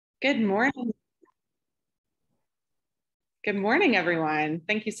Good morning. Good morning, everyone.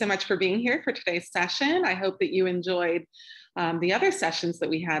 Thank you so much for being here for today's session. I hope that you enjoyed the other sessions that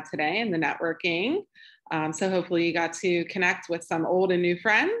we had today in the networking. So hopefully you got to connect with some old and new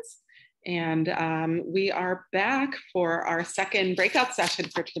friends. And we are back for our second breakout session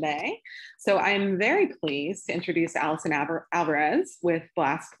for today. So I'm very pleased to introduce Alison Alvarez with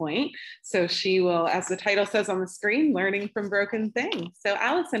BlastPoint. So she will, as the title says on the screen, learning from broken things. So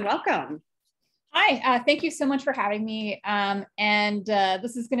Alison, welcome. Hi, thank you so much for having me.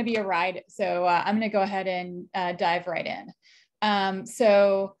 This is going to be a ride, so I'm going to go ahead and dive right in.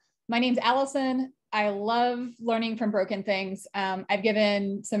 So my name's Alison. I love learning from broken things. I've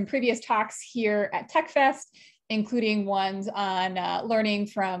given some previous talks here at TechFest, including ones on learning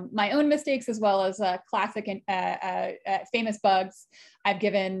from my own mistakes, as well as classic and famous bugs. I've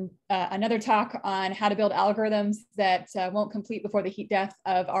given another talk on how to build algorithms that won't complete before the heat death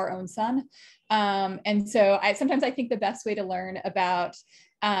of our own sun. Sometimes I think the best way to learn about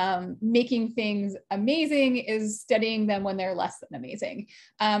making things amazing is studying them when they're less than amazing.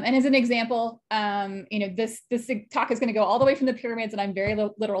 And as an example, this talk is going to go all the way from the pyramids, and I'm very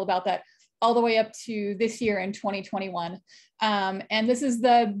literal about that, all the way up to this year in 2021. And this is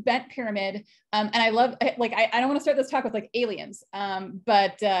the bent pyramid. And I love, I don't want to start this talk with like aliens,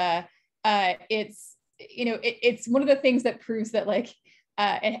 but it's one of the things that proves that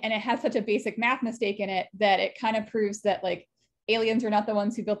and it has such a basic math mistake in it that it kind of proves that aliens are not the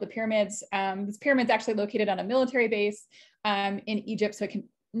ones who built the pyramids. This pyramid's actually located on a military base in Egypt, so it can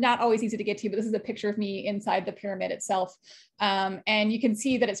not always easy to get to, but this is a picture of me inside the pyramid itself. And you can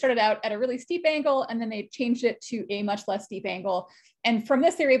see that it started out at a really steep angle, and then they changed it to a much less steep angle. And from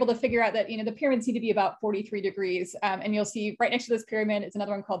this, they were able to figure out that the pyramids need to be about 43 degrees. And you'll see right next to this pyramid is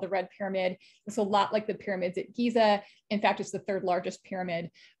another one called the Red Pyramid. It's a lot like the pyramids at Giza. In fact, it's the third largest pyramid.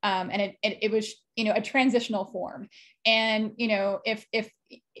 And it was a transitional form. And if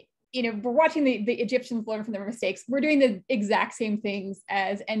we're watching the Egyptians learn from their mistakes, we're doing the exact same things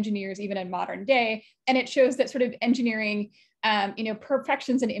as engineers, even in modern day. And it shows that sort of engineering,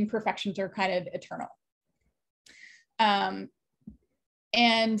 perfections and imperfections are kind of eternal. The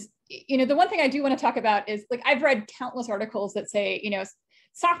one thing I do want to talk about is I've read countless articles that say,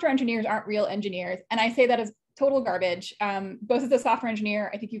 software engineers aren't real engineers. And I say that as total garbage. Both as a software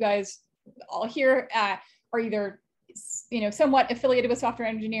engineer, I think you guys all here are either somewhat affiliated with software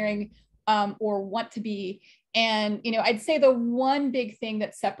engineering or want to be. And, I'd say the one big thing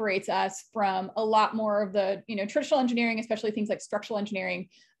that separates us from a lot more of the, traditional engineering, especially things like structural engineering,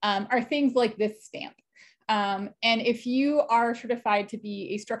 are things like this stamp. And if you are certified to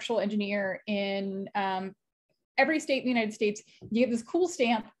be a structural engineer in every state in the United States, you get this cool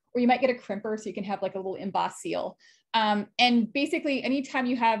stamp, or you might get a crimper so you can have a little embossed seal. And basically, anytime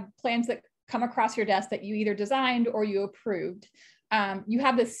you have plans that come across your desk that you either designed or you approved, you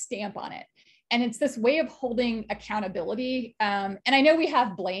have this stamp on it. And it's this way of holding accountability. And I know we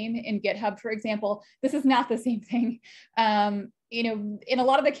have blame in GitHub, for example. This is not the same thing. In a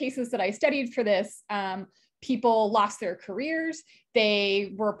lot of the cases that I studied for this, people lost their careers.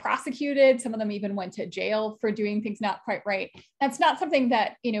 They were prosecuted. Some of them even went to jail for doing things not quite right. That's not something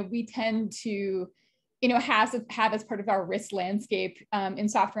that we tend to have as part of our risk landscape in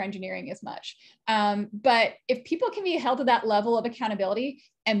software engineering as much. But if people can be held to that level of accountability,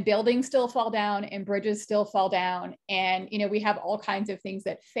 and buildings still fall down and bridges still fall down, and we have all kinds of things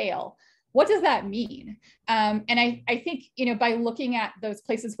that fail, what does that mean? And I think by looking at those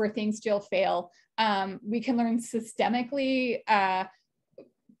places where things still fail, we can learn systemically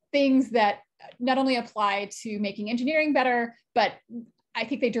things that not only apply to making engineering better, but I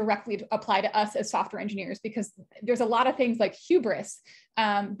think they directly apply to us as software engineers, because there's a lot of things like hubris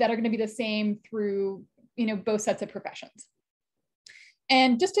that are going to be the same through both sets of professions.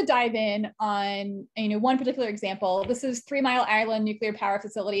 And just to dive in on one particular example, this is 3 Mile Island nuclear power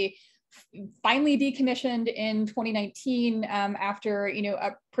facility, finally decommissioned in 2019 after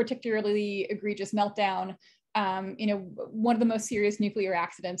a particularly egregious meltdown. One of the most serious nuclear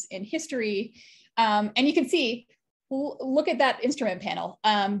accidents in history. And you can see, look at that instrument panel.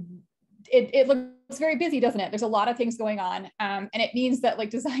 It looks very busy, doesn't it? There's a lot of things going on. And it means that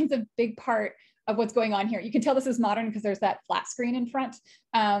design's a big part of what's going on here. You can tell this is modern because there's that flat screen in front.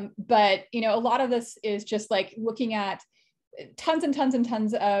 But a lot of this is just looking at tons and tons and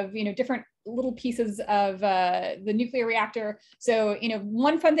tons of different little pieces of the nuclear reactor. So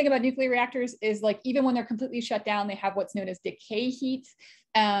one fun thing about nuclear reactors is even when they're completely shut down, they have what's known as decay heat.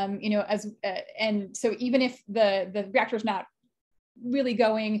 And so even if the reactor is not really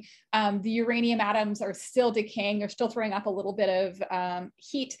going. The uranium atoms are still decaying. They're still throwing off a little bit of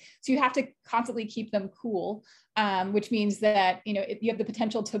heat. So you have to constantly keep them cool, which means that, you have the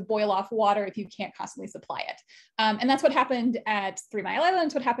potential to boil off water if you can't constantly supply it. And that's what happened at 3 Mile Island.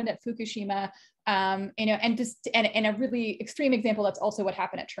 It's what happened at Fukushima, and a really extreme example, that's also what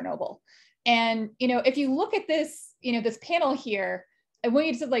happened at Chernobyl. And, if you look at this, this panel here, I want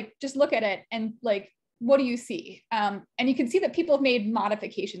you to just look at it and what do you see? And you can see that people have made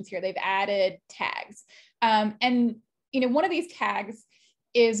modifications here. They've added tags. And one of these tags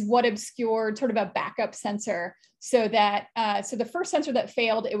is what obscured sort of a backup sensor, so that so the first sensor that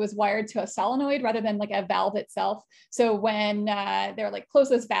failed, it was wired to a solenoid rather than a valve itself. So when they're close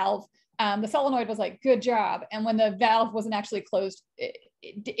this valve, the solenoid was good job. And when the valve wasn't actually closed,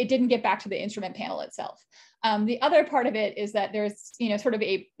 it didn't get back to the instrument panel itself. The other part of it is that there's, sort of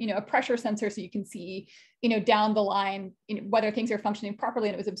a pressure sensor, so you can see, down the line, whether things are functioning properly,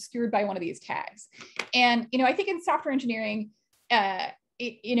 and it was obscured by one of these tags. And, I think in software engineering,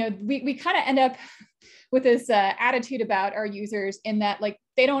 we kind of end up with this attitude about our users in that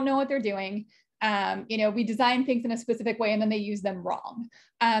they don't know what they're doing. We design things in a specific way and then they use them wrong.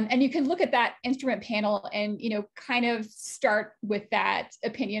 And you can look at that instrument panel and, kind of start with that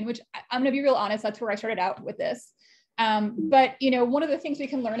opinion, which I'm going to be real honest, that's where I started out with this. But, one of the things we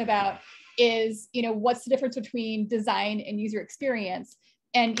can learn about is, what's the difference between design and user experience.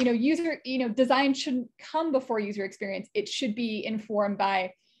 And, design shouldn't come before user experience. It should be informed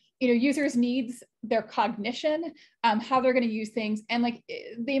by, users' needs, their cognition, how they're going to use things. And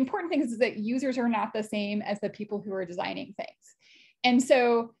the important thing is that users are not the same as the people who are designing things. And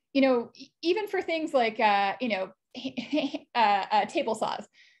so, even for things like, table saws,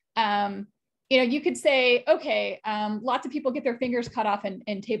 you could say, okay, lots of people get their fingers cut off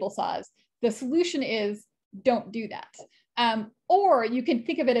in table saws. The solution is don't do that. Or you can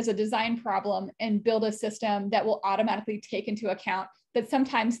think of it as a design problem and build a system that will automatically take into account that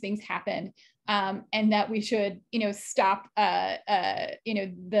sometimes things happen, and that we should, stop, the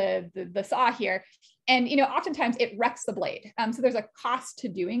saw here. And, oftentimes it wrecks the blade. So there's a cost to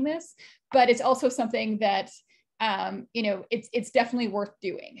doing this, but it's also something that, it's definitely worth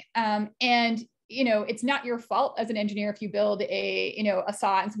doing. And, it's not your fault as an engineer if you build a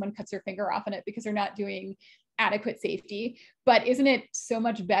saw and someone cuts their finger off on it because they're not doing adequate safety. But isn't it so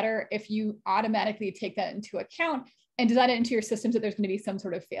much better if you automatically take that into account and design it into your systems that there's going to be some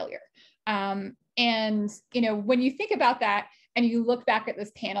sort of failure? And, when you think about that and you look back at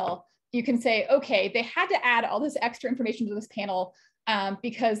this panel, you can say, okay, they had to add all this extra information to this panel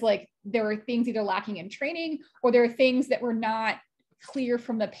because there were things either lacking in training or there are things that were not clear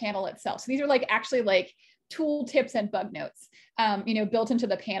from the panel itself. So these are actually tool tips and bug notes, built into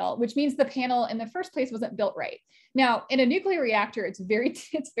the panel, which means the panel in the first place wasn't built right. Now, in a nuclear reactor, it's very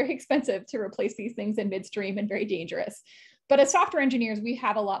expensive to replace these things in midstream and very dangerous. But as software engineers, we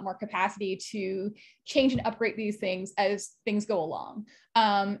have a lot more capacity to change and upgrade these things as things go along.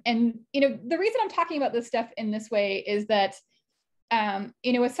 And the reason I'm talking about this stuff in this way is that,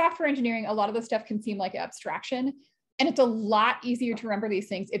 with software engineering, a lot of the stuff can seem like abstraction, and it's a lot easier to remember these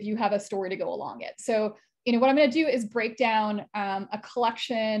things if you have a story to go along it. So, what I'm going to do is break down a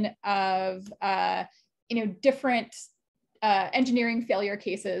collection of, different engineering failure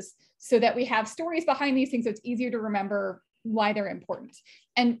cases so that we have stories behind these things so it's easier to remember why they're important.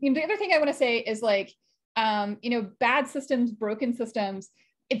 And the other thing I want to say is bad systems, broken systems,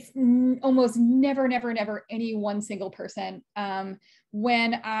 it's almost never any one single person.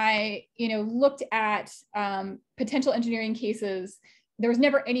 When I, looked at potential engineering cases, there was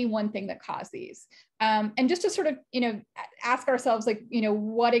never any one thing that caused these. And just to sort of, ask ourselves,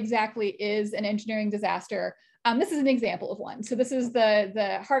 what exactly is an engineering disaster? This is an example of one. So this is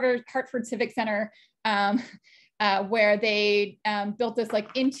the Hartford Civic Center, where they built this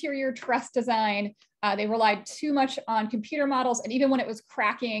interior truss design. They relied too much on computer models. And even when it was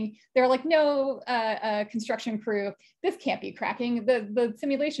cracking, they're like, no, construction crew, this can't be cracking. The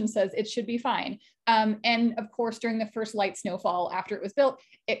simulation says it should be fine. And of course, during the first light snowfall after it was built,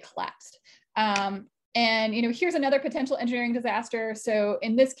 it collapsed. And here's another potential engineering disaster. So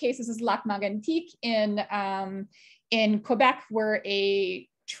in this case, this is Lac Mégantic in Quebec, where a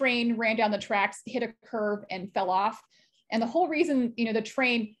train ran down the tracks, hit a curve, and fell off. And the whole reason, the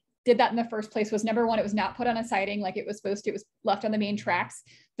train did that in the first place was, number one, it was not put on a siding like it was supposed to. It was left on the main tracks.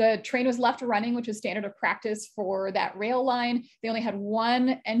 The train was left running, which is standard of practice for that rail line. They only had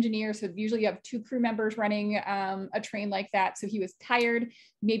one engineer, so usually you have two crew members running a train like that. So he was tired,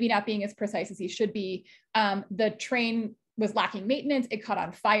 maybe not being as precise as he should be. The train was lacking maintenance. It caught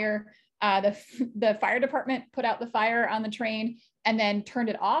on fire. The fire department put out the fire on the train and then turned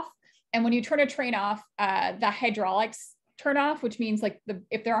it off. And when you turn a train off, the hydraulics turn off, which means like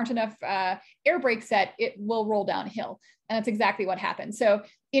if there aren't enough air brakes set, it will roll downhill. And that's exactly what happened. So,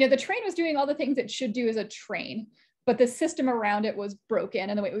 the train was doing all the things it should do as a train, but the system around it was broken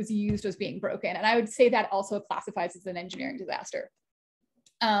and the way it was used was being broken. And I would say that also classifies as an engineering disaster.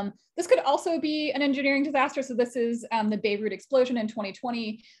 This could also be an engineering disaster. So this is the Beirut explosion in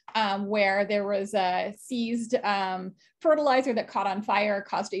 2020, where there was a seized fertilizer that caught on fire,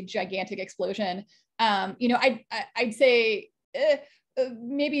 caused a gigantic explosion. I'd say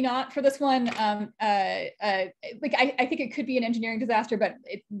maybe not for this one. I think it could be an engineering disaster, but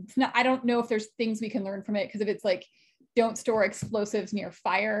it's not. I don't know if there's things we can learn from it, because if it's like, don't store explosives near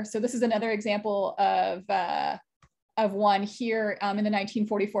fire. So this is another example of one here in the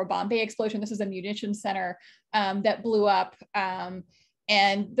 1944 Bombay explosion. This is a munitions center that blew up. And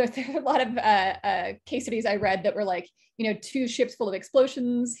there's a lot of case studies I read that were like, 2 ships full of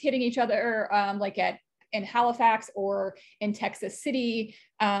explosions hitting each other, like in Halifax or in Texas City.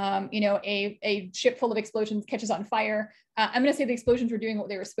 A ship full of explosions catches on fire. I'm going to say the explosions were doing what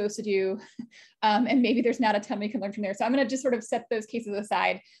they were supposed to do. And maybe there's not a ton we can learn from there. So I'm going to just sort of set those cases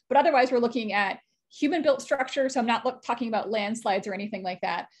aside. But otherwise, we're looking at human-built structure. So I'm not talking about landslides or anything like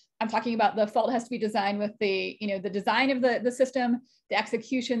that. I'm talking about the fault has to be designed with the design of the system, the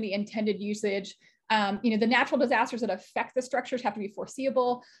execution, the intended usage. The natural disasters that affect the structures have to be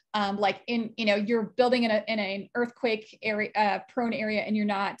foreseeable. Like you're building in an earthquake area, prone area, and you're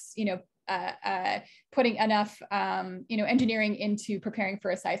not, putting enough, engineering into preparing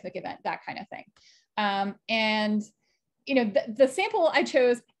for a seismic event, that kind of thing. The sample I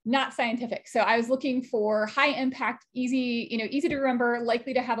chose, not scientific. So I was looking for high impact, easy to remember,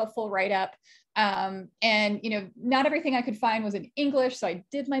 likely to have a full write-up. Not everything I could find was in English, so I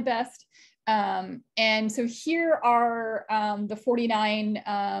did my best. And so here are the 49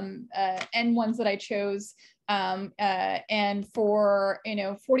 N1s that I chose. And for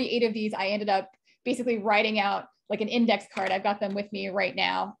 48 of these, I ended up basically writing out like an index card. I've got them with me right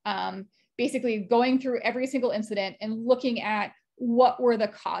now. Basically going through every single incident and looking at what were the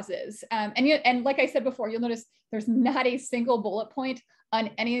causes. And like I said before, you'll notice there's not a single bullet point on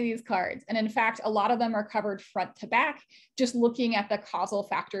any of these cards. And in fact, a lot of them are covered front to back, just looking at the causal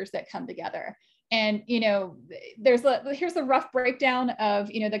factors that come together. And, here's the rough breakdown of,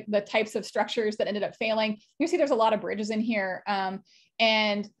 the types of structures that ended up failing. You see there's a lot of bridges in here.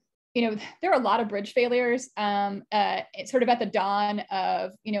 There are a lot of bridge failures sort of at the dawn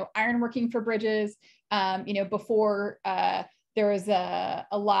of, ironworking for bridges, before there was a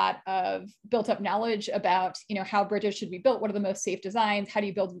lot of built up knowledge about, how bridges should be built. What are the most safe designs? How do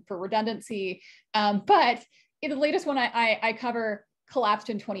you build for redundancy? But the latest one I cover collapsed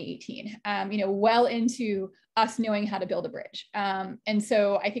in 2018, well into us knowing how to build a bridge. And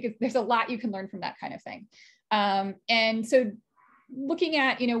so I think there's a lot you can learn from that kind of thing. And so looking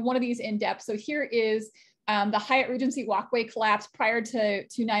at, one of these in depth. So here is the Hyatt Regency walkway collapse prior to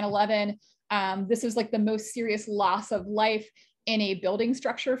 9/11. This is like the most serious loss of life in a building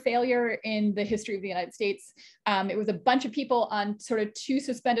structure failure in the history of the United States. It was a bunch of people on sort of 2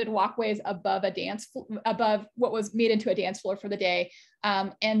 suspended walkways above above what was made into a dance floor for the day.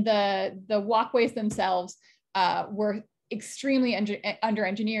 And the walkways themselves were extremely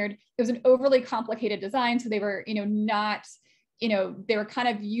under-engineered. It was an overly complicated design. So they were, they were kind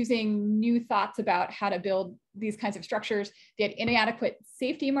of using new thoughts about how to build these kinds of structures. They had inadequate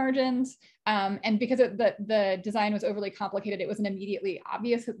safety margins. And because the design was overly complicated, it wasn't immediately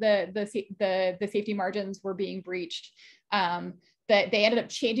obvious that the safety margins were being breached. That they ended up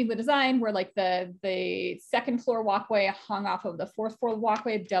changing the design where like the second floor walkway hung off of the 4th floor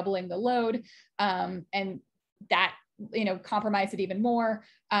walkway, doubling the load. And that compromised it even more.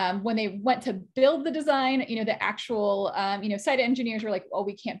 When they went to build the design, the actual, site engineers were like, oh,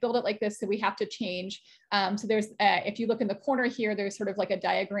 we can't build it like this, so we have to change. So there's, if you look in the corner here, there's sort of like a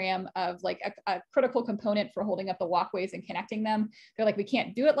diagram of like a critical component for holding up the walkways and connecting them. They're like, we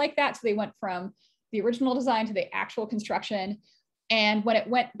can't do it like that. So they went from the original design to the actual construction. And when it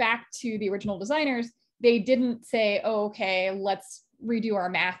went back to the original designers, they didn't say, oh, okay, let's redo our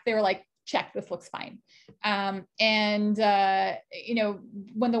math. They were like, check, this looks fine. When the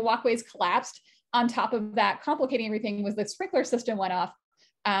walkways collapsed, on top of that, complicating everything was the sprinkler system went off,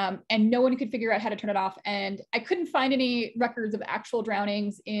 and no one could figure out how to turn it off. And I couldn't find any records of actual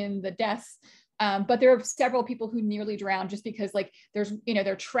drownings in the deaths, but there are several people who nearly drowned just because like there's,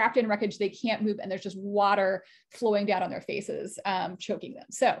 they're trapped in wreckage, they can't move, and there's just water flowing down on their faces, choking them.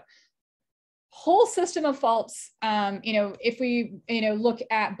 So whole system of faults. If we, look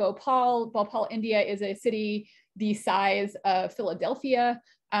at Bhopal, India is a city the size of Philadelphia.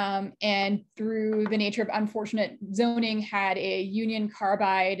 And through the nature of unfortunate zoning, had a Union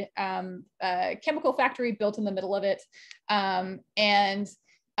Carbide chemical factory built in the middle of it.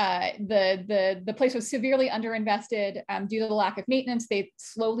 The place was severely underinvested due to the lack of maintenance. They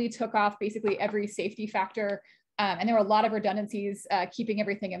slowly took off basically every safety factor. And there were a lot of redundancies keeping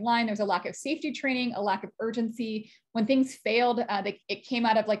everything in line. There was a lack of safety training, a lack of urgency. When things failed, it came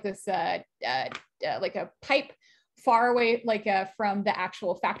out of like this, like a pipe far away, like from the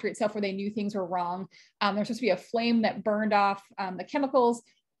actual factory itself, where they knew things were wrong. There was supposed to be a flame that burned off the chemicals.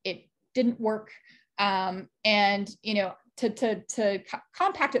 It didn't work. To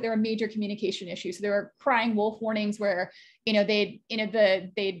compact it, there were major communication issues. So there were crying wolf warnings where, they'd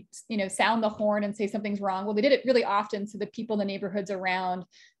sound the horn and say something's wrong. Well, they did it really often. So the people in the neighborhoods around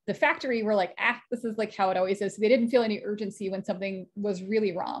the factory were like, this is like how it always is. So they didn't feel any urgency when something was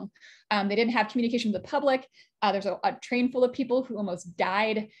really wrong. They didn't have communication with the public. There's a train full of people who almost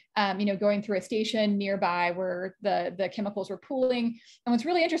died, going through a station nearby where the chemicals were pooling. And what's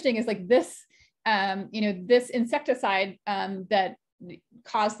really interesting is like this, this insecticide that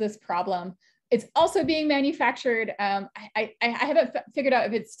caused this problem, it's also being manufactured. I haven't figured out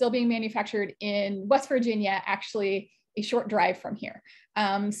if it's still being manufactured in West Virginia, actually a short drive from here.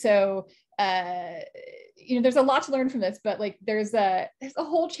 There's a lot to learn from this, but like there's a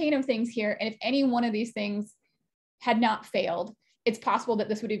whole chain of things here. And if any one of these things had not failed, it's possible that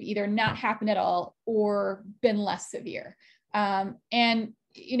this would have either not happened at all or been less severe. Looking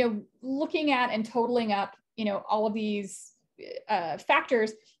at and totaling up, all of these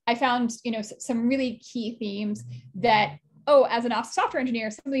factors, I found, some really key themes that, as an software engineer,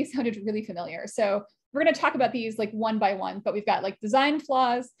 some of these sounded really familiar. So we're going to talk about these like one by one, but we've got like design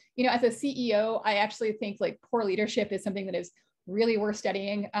flaws. As a CEO, I actually think like poor leadership is something that is really worth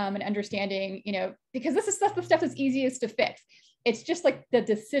studying and understanding, because this is the stuff that's easiest to fix. It's just like the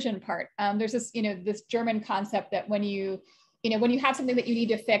decision part. There's this, this German concept that when you have something that you need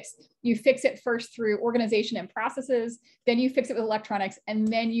to fix, you fix it first through organization and processes, then you fix it with electronics, and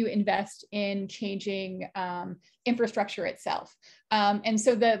then you invest in changing infrastructure itself. And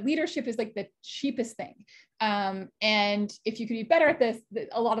so the leadership is like the cheapest thing. And if you could be better at this,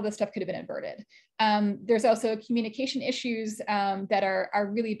 a lot of the stuff could have been averted. There's also communication issues that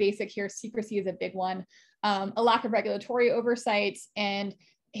are really basic here. Secrecy is a big one. A lack of regulatory oversight, and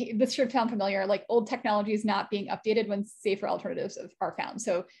this should sound familiar, like old technologies not being updated when safer alternatives are found.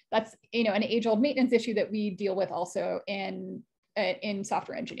 So that's, an age-old maintenance issue that we deal with also in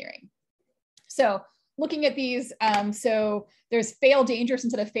software engineering. So looking at these, so there's fail dangerous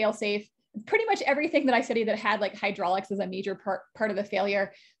instead of fail safe. Pretty much everything that I studied that had like hydraulics as a major part of the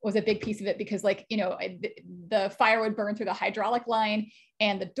failure was a big piece of it, because like, the fire would burn through the hydraulic line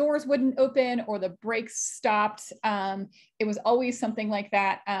and the doors wouldn't open or the brakes stopped. It was always something like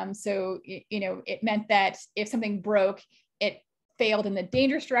that. So, it meant that if something broke, it failed in the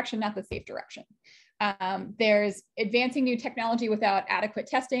dangerous direction, not the safe direction. There's advancing new technology without adequate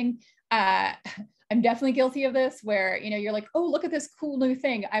testing. I'm definitely guilty of this, where, you're like, oh, look at this cool new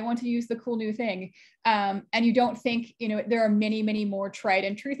thing. I want to use the cool new thing. And you don't think, there are many, many more tried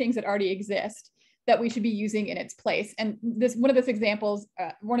and true things that already exist that we should be using in its place. And one of these examples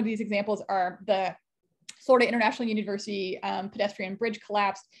are the Florida International University pedestrian bridge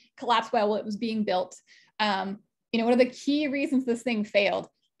collapsed while it was being built. One of the key reasons this thing failed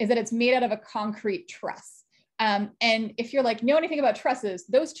is that it's made out of a concrete truss. And if you're like, know anything about trusses,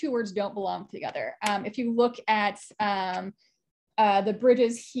 those two words don't belong together. If you look at the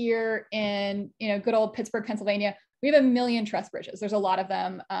bridges here in good old Pittsburgh, Pennsylvania, we have 1 million truss bridges. There's a lot of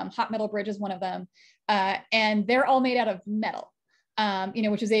them. Hot metal bridge is one of them. And they're all made out of metal,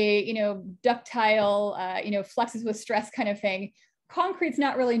 which is a ductile, flexes with stress kind of thing. Concrete's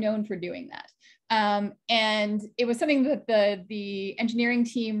not really known for doing that. And it was something that the engineering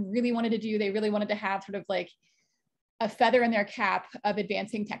team really wanted to do. They really wanted to have sort of like a feather in their cap of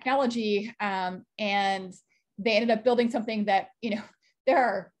advancing technology. And they ended up building something that, there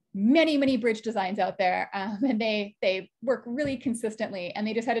are many, many bridge designs out there, and they work really consistently, and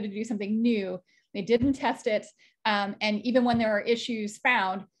they decided to do something new. They didn't test it. And even when there are issues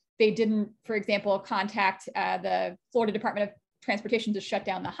found, they didn't, for example, contact the Florida Department of Transportation to shut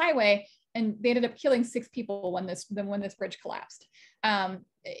down the highway. And they ended up killing 6 people when this bridge collapsed.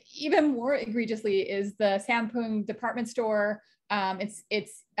 Even more egregiously is the Sampoong department store.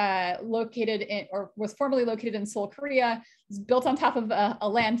 It's located in, or was formerly located in Seoul, Korea. It's built on top of a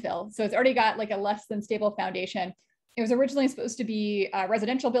landfill. So it's already got like a less than stable foundation. It was originally supposed to be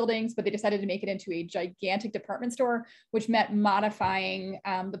residential buildings, but they decided to make it into a gigantic department store, which meant modifying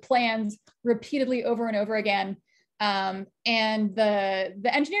the plans repeatedly over and over again. And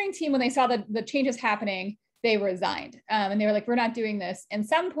the engineering team, when they saw the changes happening, they resigned. And they were like, we're not doing this. And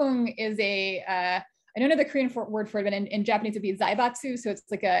Sampoong is I don't know the Korean word for it, but in Japanese it'd be zaibatsu. So it's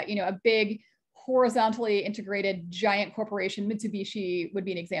like a big horizontally integrated giant corporation. Mitsubishi would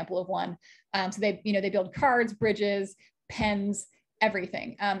be an example of one. So they build cars, bridges, pens,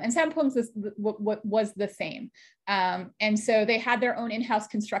 everything. And Sampoong's was the same. And so they had their own in-house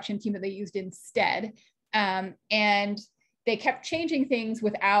construction team that they used instead. And they kept changing things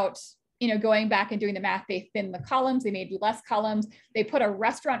without going back and doing the math. They thinned the columns, they made less columns. They put a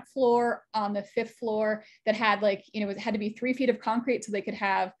restaurant floor on the 5th floor that had it had to be 3 feet of concrete so they could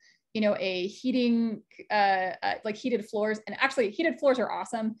have a heating, heated floors. And actually heated floors are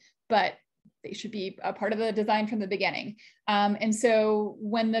awesome, but they should be a part of the design from the beginning. And so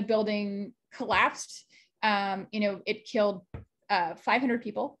when the building collapsed, it killed 500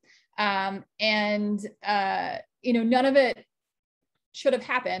 people. And none of it should have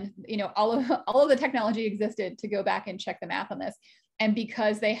happened. All of the technology existed to go back and check the math on this. And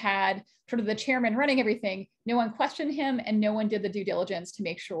because they had sort of the chairman running everything, no one questioned him and no one did the due diligence to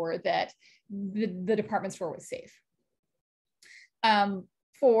make sure that the department store was safe. Not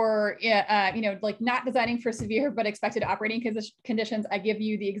designing for severe but expected operating conditions, I give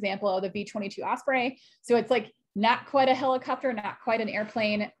you the example of the V-22 Osprey. So it's like not quite a helicopter, not quite an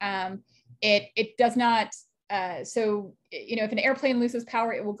airplane. It does not. If an airplane loses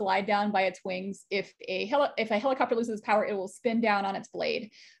power, it will glide down by its wings. If a helicopter loses power, it will spin down on its blade.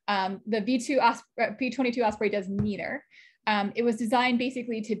 The V-22 Osprey does neither. It was designed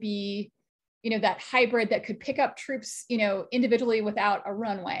basically to be, that hybrid that could pick up troops, individually without a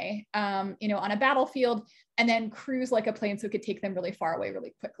runway, on a battlefield, and then cruise like a plane so it could take them really far away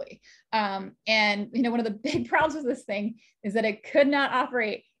really quickly. And one of the big problems with this thing is that it could not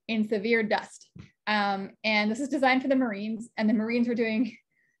operate in severe dust. And this is designed for the Marines, and the Marines were doing,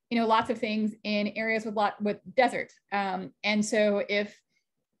 lots of things in areas with desert. And so if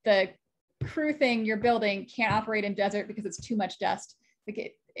the crew thing you're building can't operate in desert because it's too much dust,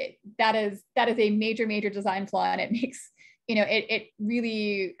 that is a major design flaw, and it makes, it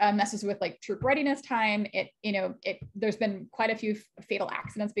really messes with troop readiness time. There's been quite a few fatal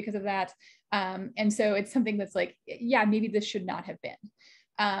accidents because of that. And so it's something that's yeah, maybe this should not have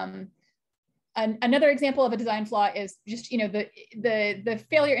been. Another example of a design flaw is just, the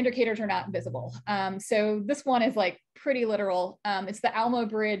failure indicators are not visible. So this one is pretty literal. It's the Almo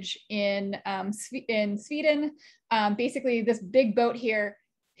Bridge in Sweden. Basically, this big boat here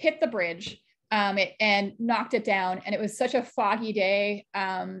hit the bridge and knocked it down. And it was such a foggy day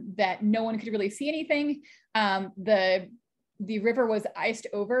that no one could really see anything. The river was iced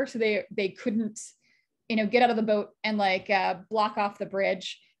over, so they couldn't, get out of the boat and block off the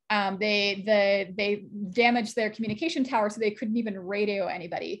bridge. They damaged their communication tower, so they couldn't even radio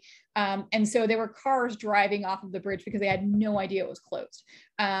anybody. And so there were cars driving off of the bridge because they had no idea it was closed.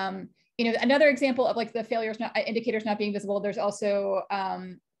 Another example of the failures, indicators not being visible, there's also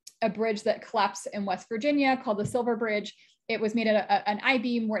a bridge that collapsed in West Virginia called the Silver Bridge. It was made at an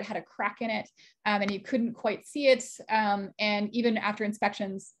I-beam where it had a crack in it, and you couldn't quite see it. And even after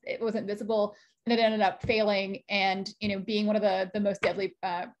inspections, it wasn't visible. And it ended up failing and, being one of the most deadly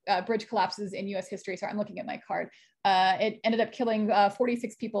bridge collapses in US history. So I'm looking at my card. It ended up killing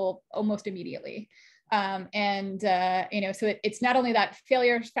 46 people almost immediately. So it's not only that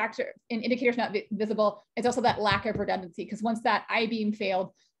failure factor in indicators not visible, it's also that lack of redundancy, because once that I-beam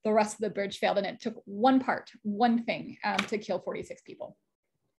failed, the rest of the bridge failed, and it took one thing to kill 46 people.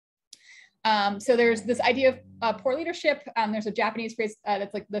 So there's this idea of poor leadership. There's a Japanese phrase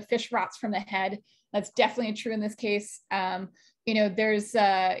that's the fish rots from the head. That's definitely true in this case. There's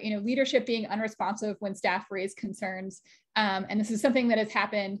leadership being unresponsive when staff raise concerns. And this is something that has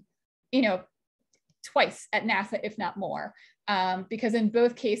happened, twice at NASA, if not more, because in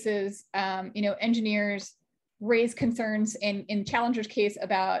both cases, engineers raise concerns in Challenger's case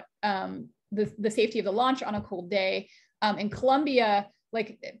about the safety of the launch on a cold day. In Columbia,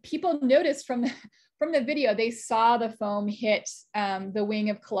 people noticed from the video, they saw the foam hit the wing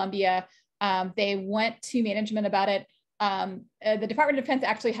of Columbia. They went to management about it. The Department of Defense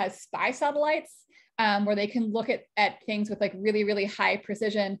actually has spy satellites where they can look at things with really high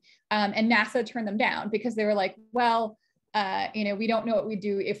precision. And NASA turned them down because they were well, we don't know what we'd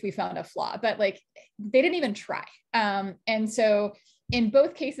do if we found a flaw, but they didn't even try. And so in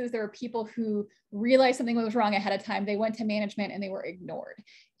both cases, there were people who realized something was wrong ahead of time. They went to management and they were ignored.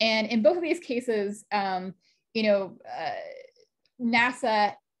 And in both of these cases,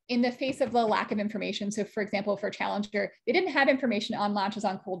 NASA, in the face of the lack of information. So for example, for Challenger, they didn't have information on launches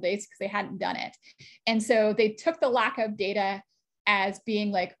on cold days because they hadn't done it. And so they took the lack of data as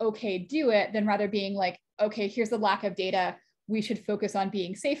being like, okay, do it, then rather being like, okay, here's the lack of data. We should focus on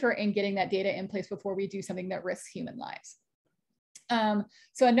being safer and getting that data in place before we do something that risks human lives.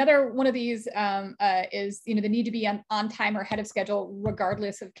 So another one of these is, the need to be on time or ahead of schedule,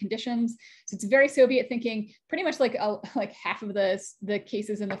 regardless of conditions. So it's very Soviet thinking, pretty much like half of the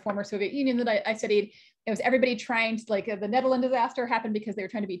cases in the former Soviet Union that I studied. It was everybody trying to, like the Netherlands disaster happened because they were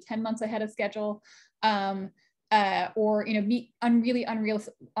trying to be 10 months ahead of schedule, or meet really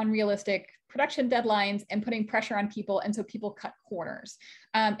unrealistic production deadlines and putting pressure on people, and so people cut corners.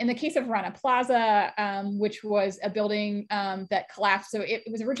 In the case of Rana Plaza, which was a building that collapsed, so it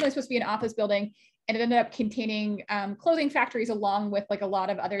was originally supposed to be an office building, and it ended up containing clothing factories along with like a lot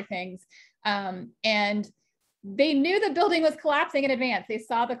of other things. And they knew the building was collapsing in advance. They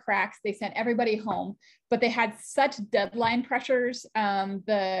saw the cracks, they sent everybody home, but they had such deadline pressures,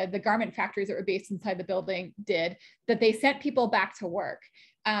 the garment factories that were based inside the building did, that they sent people back to work,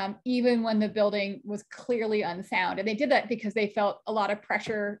 even when the building was clearly unsound. And they did that because they felt a lot of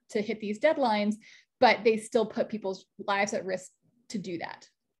pressure to hit these deadlines, but they still put people's lives at risk to do that.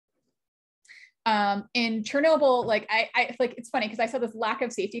 In Chernobyl, like it's funny because I saw this lack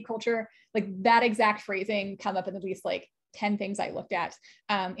of safety culture, like that exact phrasing come up in at least like 10 things I looked at,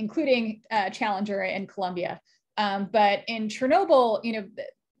 including Challenger and Columbia. But in Chernobyl,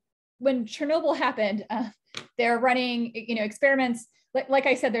 when Chernobyl happened, they're running, experiments. Like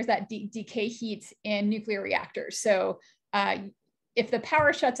I said, there's that decay heat in nuclear reactors. So if the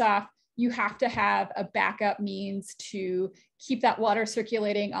power shuts off, you have to have a backup means to keep that water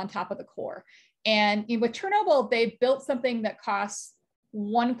circulating on top of the core. And with Chernobyl, they built something that costs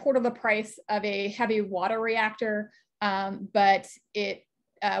 1/4 of the price of a heavy water reactor, but it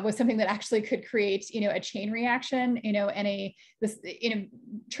was something that actually could create, a chain reaction, and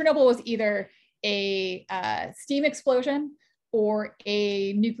Chernobyl was either a steam explosion or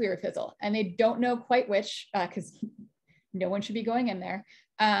a nuclear fizzle, and they don't know quite which, because no one should be going in there.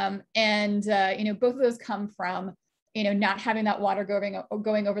 Both of those come from, not having that water going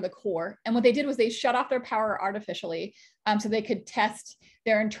over the core. And what they did was they shut off their power artificially, so they could test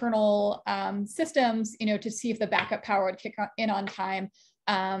their internal systems, to see if the backup power would kick in on time,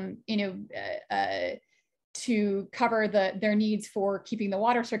 to cover their needs for keeping the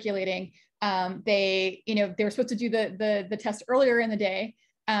water circulating. They were supposed to do the test earlier in the day,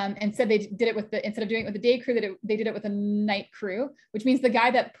 and said they did it instead of doing it with the day crew, they did it with a night crew, which means the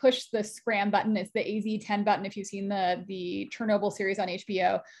guy that pushed the scram button, it's the AZ-10 button. If you've seen the Chernobyl series on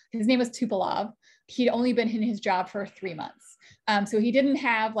HBO, his name was Tupolev. He'd only been in his job for 3 months. So he didn't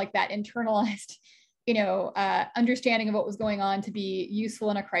have like that internalized, understanding of what was going on to be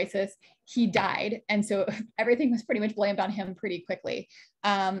useful in a crisis. He died. And so everything was pretty much blamed on him pretty quickly.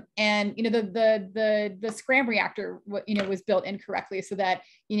 The scram reactor, was built incorrectly, so that,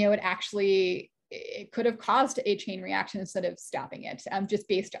 it could have caused a chain reaction instead of stopping it, just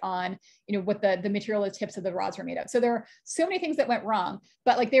based on, what the material, the tips of the rods were made of. So there are so many things that went wrong,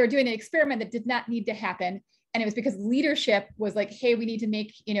 but like they were doing an experiment that did not need to happen. And it was because leadership was like, hey, we need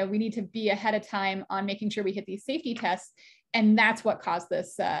to be ahead of time on making sure we hit these safety tests. And that's what caused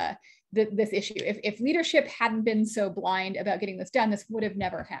this, this issue. If leadership hadn't been so blind about getting this done, this would have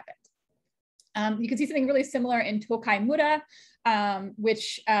never happened. You can see something really similar in Tokai Mura,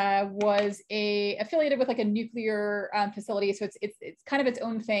 which was affiliated with like a nuclear facility. So it's kind of its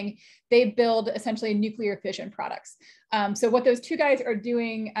own thing. They build essentially nuclear fission products. So what those two guys are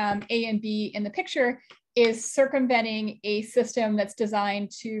doing, A and B in the picture, is circumventing a system that's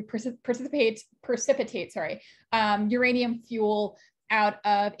designed to precipitate uranium fuel out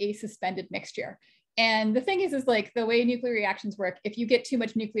of a suspended mixture. And the thing is like the way nuclear reactions work, if you get too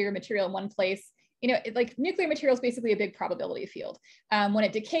much nuclear material in one place, like nuclear material is basically a big probability field. When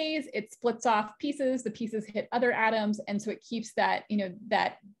it decays, it splits off pieces, the pieces hit other atoms. And so it keeps that,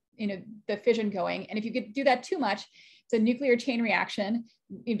 the fission going. And if you do that too much, it's a nuclear chain reaction,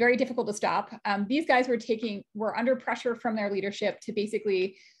 very difficult to stop. These guys were under pressure from their leadership to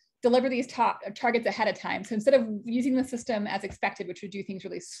basically deliver these targets ahead of time. So instead of using the system as expected, which would do things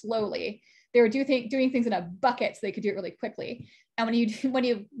really slowly, they were doing things in a bucket so they could do it really quickly. And when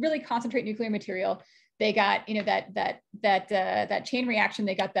you really concentrate nuclear material, they got that chain reaction.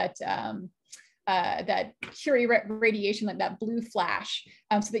 They got that Curie radiation, like that blue flash,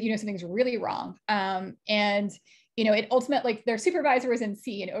 so that something's really wrong. It ultimately, like their supervisor was in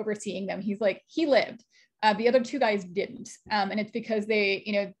C and overseeing them. He's like, he lived. The other two guys didn't. And it's because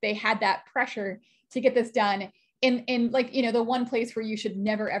they had that pressure to get this done in like, you know, the one place where you should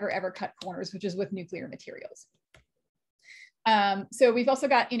never, ever, ever cut corners, which is with nuclear materials. So we've also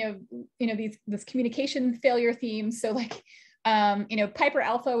got, this communication failure theme. So like, Piper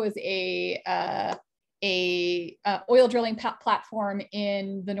Alpha was a oil drilling platform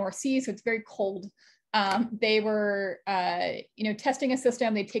in the North Sea. So it's very cold. They were, testing a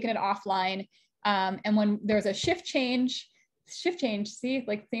system, they'd taken it offline. And when there was a shift change, see,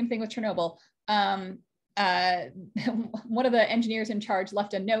 like same thing with Chernobyl. One of the engineers in charge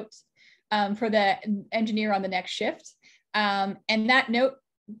left a note for the engineer on the next shift. And that note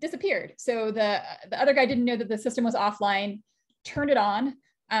disappeared. So the other guy didn't know that the system was offline, turned it on,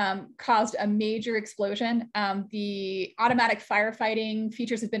 caused a major explosion. The automatic firefighting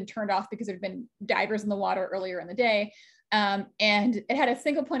features have been turned off because there have been divers in the water earlier in the day. And it had a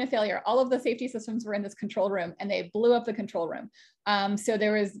single point of failure. All of the safety systems were in this control room and they blew up the control room. So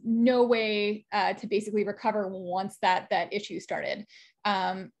there was no way to basically recover once that issue started.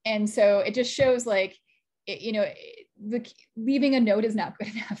 And so it just shows like, leaving a note is not good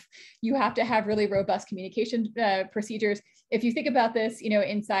enough. You have to have really robust communication procedures. If you think about this,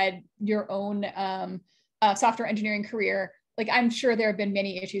 inside your own software engineering career, like I'm sure there have been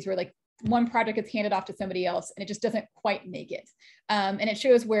many issues where like one project gets handed off to somebody else and it just doesn't quite make it. And it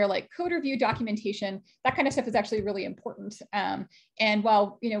shows where like code review, documentation, that kind of stuff is actually really important. And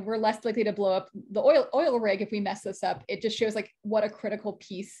while, we're less likely to blow up the oil rig if we mess this up, it just shows like what a critical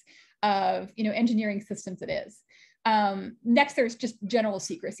piece of, engineering systems it is. Next, there's just general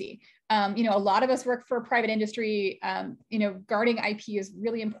secrecy. A lot of us work for private industry. Guarding IP is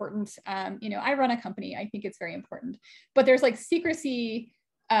really important. I run a company, I think it's very important, but there's like secrecy,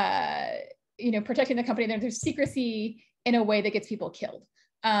 protecting the company. There's secrecy in a way that gets people killed.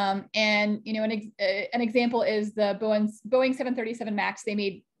 An example is the Boeing 737 MAX. They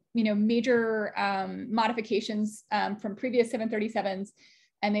made, major modifications from previous 737s.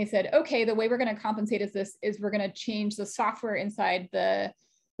 And they said, okay, the way we're going to compensate is we're going to change the software inside the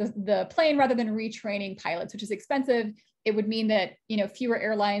plane rather than retraining pilots, which is expensive. It would mean that, fewer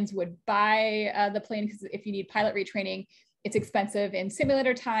airlines would buy the plane because if you need pilot retraining, it's expensive in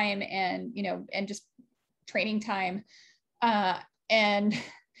simulator time and, and just training time. And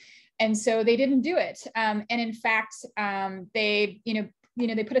so they didn't do it. And in fact, they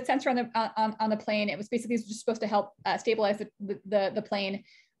put a sensor on the plane. It was basically just supposed to help stabilize the plane.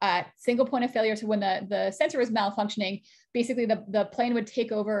 Single point of failure. So when the sensor was malfunctioning, basically the plane would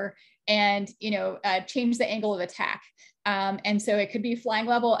take over and change the angle of attack. And so it could be flying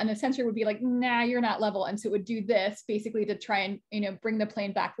level, and the sensor would be like, nah, you're not level. And so it would do this basically to try and bring the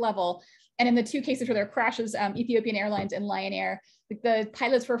plane back level. And in the two cases where there were crashes, Ethiopian Airlines and Lion Air, the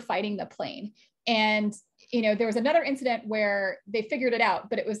pilots were fighting the plane. And there was another incident where they figured it out,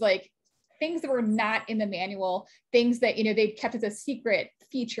 but it was like things that were not in the manual, things that, they kept as a secret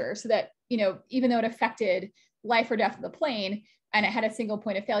feature so that, even though it affected life or death of the plane and it had a single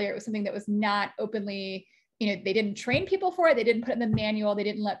point of failure, it was something that was not openly, they didn't train people for it. They didn't put it in the manual. They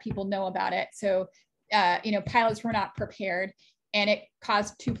didn't let people know about it. So, pilots were not prepared and it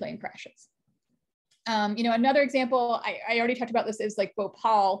caused 2 plane crashes. Another example, I already talked about this, is like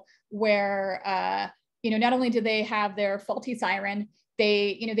Bhopal, where, not only did they have their faulty siren,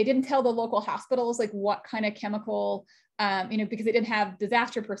 they didn't tell the local hospitals like what kind of chemical, because they didn't have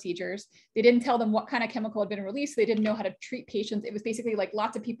disaster procedures. They didn't tell them what kind of chemical had been released. They didn't know how to treat patients. It was basically like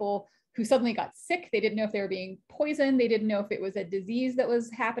lots of people who suddenly got sick. They didn't know if they were being poisoned. They didn't know if it was a disease that was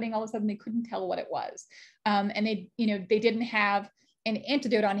happening. All of a sudden, they couldn't tell what it was. And they didn't have an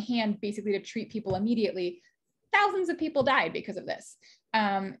antidote on hand basically to treat people immediately. Thousands of people died because of this.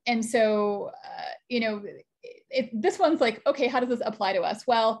 And so, this one's like, okay, how does this apply to us?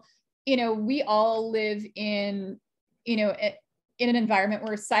 Well, we all live in an environment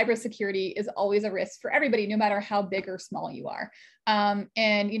where cybersecurity is always a risk for everybody, no matter how big or small you are. And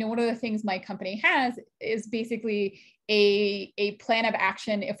one of the things my company has is basically a plan of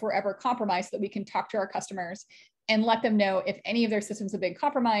action if we're ever compromised, so that we can talk to our customers and let them know if any of their systems have been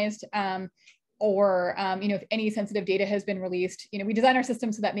compromised, or if any sensitive data has been released. We design our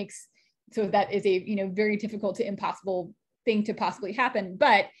system so that is a very difficult to impossible thing to possibly happen.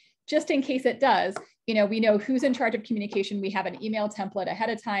 But just in case it does, we know who's in charge of communication. We have an email template ahead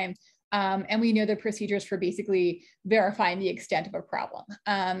of time, and we know the procedures for basically verifying the extent of a problem.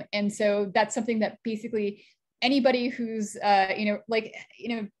 And so that's something that basically anybody who's our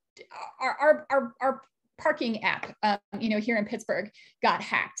parking app, here in Pittsburgh got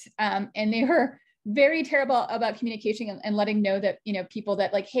hacked, and they were very terrible about communicating and letting know that, people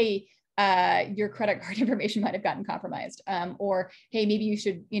that like, hey, your credit card information might have gotten compromised, or hey, maybe you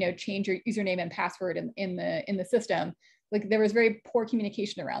should, change your username and password in the system. Like there was very poor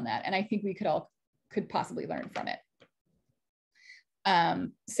communication around that, and I think we could possibly learn from it.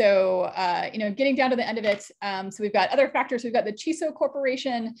 Getting down to the end of it, so we've got other factors. We've got the Chiso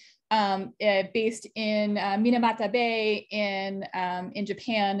Corporation, based in Minamata Bay in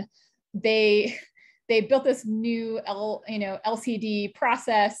Japan. They built this new LCD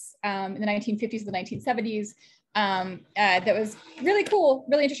process in the 1950s and the 1970s that was really cool,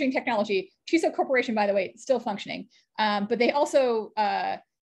 really interesting technology. Chiso Corporation, by the way, still functioning, but they also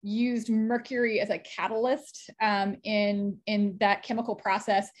used mercury as a catalyst in that chemical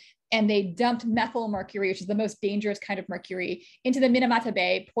process, and they dumped methyl mercury, which is the most dangerous kind of mercury, into the Minamata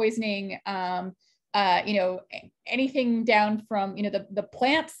Bay, poisoning anything down from the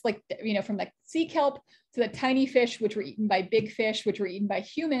plants, like from like sea kelp to the tiny fish, which were eaten by big fish, which were eaten by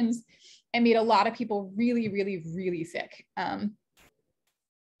humans, and made a lot of people really, really, really sick. And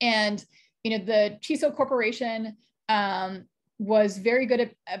the Chiso Corporation was very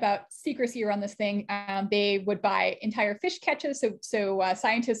good about secrecy around this thing. They would buy entire fish catches, so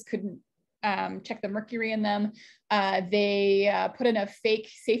scientists couldn't check the mercury in them. They put in a fake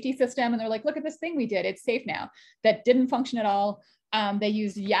safety system, and they're like, look at this thing we did, it's safe now. That didn't function at all. They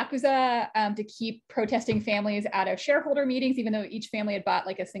used Yakuza to keep protesting families out of shareholder meetings, even though each family had bought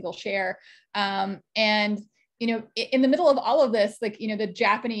like a single share. And in the middle of all of this, like, the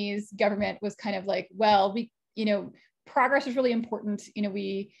Japanese government was kind of like, well, progress is really important.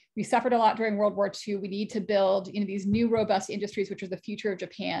 We suffered a lot during World War II. We need to build, these new robust industries, which are the future of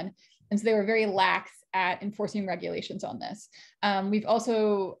Japan. And so they were very lax at enforcing regulations on this. We've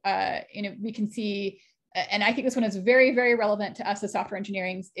also, we can see, and I think this one is very, very relevant to us as software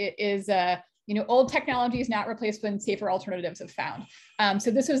engineering, it is, old technologies not replaced when safer alternatives have found.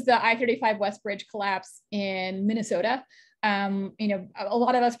 So this was the I-35 West Bridge collapse in Minnesota. A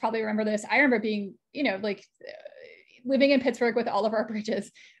lot of us probably remember this. I remember being, living in Pittsburgh with all of our bridges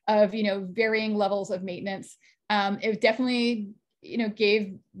of, varying levels of maintenance. It definitely,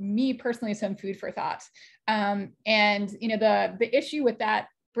 gave me personally some food for thought. The issue with that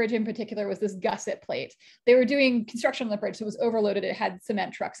bridge in particular was this gusset plate. They were doing construction on the bridge, so it was overloaded. It had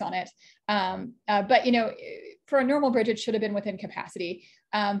cement trucks on it. But for a normal bridge, it should have been within capacity.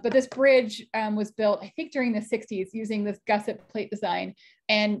 But this bridge was built, I think, during the 60s using this gusset plate design.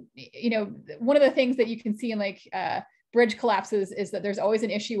 And, one of the things that you can see in like bridge collapses is that there's always an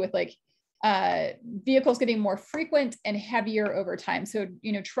issue with like vehicles getting more frequent and heavier over time. So,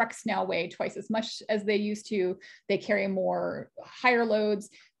 trucks now weigh twice as much as they used to. They carry more higher loads.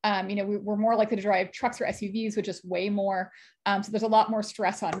 We're more likely to drive trucks or SUVs, which just weigh more. So there's a lot more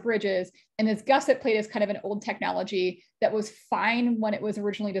stress on bridges. And this gusset plate is kind of an old technology that was fine when it was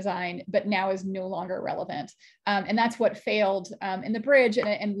originally designed, but now is no longer relevant. And that's what failed in the bridge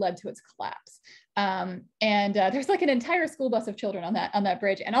and led to its collapse. There's like an entire school bus of children on that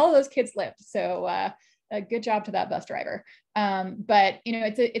bridge, and all of those kids lived. So a good job to that bus driver. But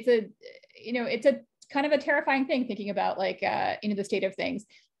it's a kind of a terrifying thing thinking about like the state of things.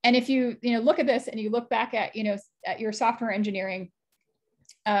 And if you look at this and you look back at at your software engineering,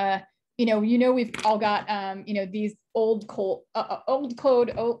 we've all got these old code,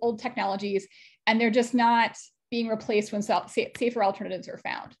 old technologies, and they're just not being replaced when safer alternatives are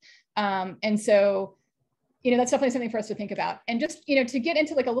found. And so, that's definitely something for us to think about. And just, to get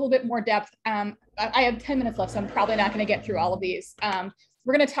into like a little bit more depth, I have 10 minutes left, so I'm probably not going to get through all of these.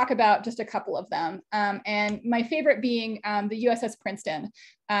 We're going to talk about just a couple of them. And my favorite being the USS Princeton,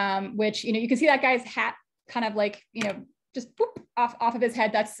 which, you can see that guy's hat kind of like, just whoop, off of his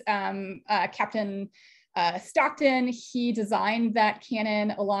head. That's Captain Stockton. He designed that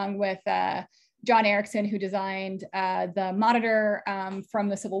cannon along with John Erickson, who designed the monitor from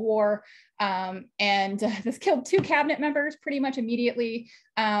the Civil War. This killed 2 cabinet members pretty much immediately.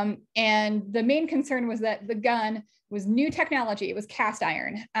 And the main concern was that the gun was new technology. It was cast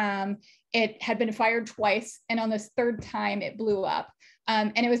iron. It had been fired twice, and on this third time it blew up.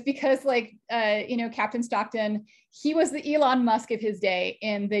 And it was because Captain Stockton, he was the Elon Musk of his day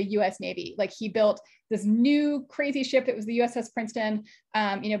in the US Navy. Like he built this new crazy ship. It was the USS Princeton,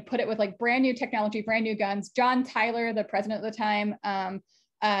 put it with like brand new technology, brand new guns. John Tyler, the president at the time,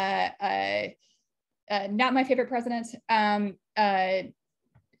 not my favorite president,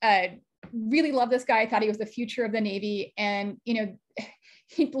 really loved this guy, thought he was the future of the Navy. And,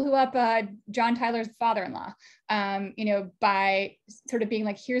 he blew up John Tyler's father-in-law, by sort of being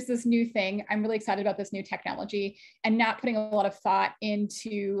like, here's this new thing. I'm really excited about this new technology, and not putting a lot of thought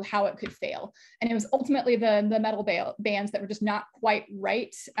into how it could fail. And it was ultimately the metal bands that were just not quite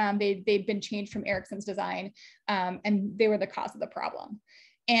right. They'd been changed from Ericsson's design, and they were the cause of the problem.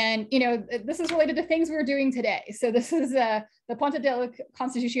 And, this is related to things we were doing today. So this is the Ponte della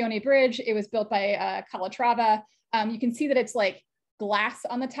Costituzione Bridge. It was built by Calatrava. You can see that it's like glass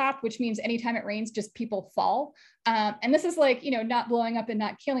on the top, which means anytime it rains, just people fall. And this is like, not blowing up and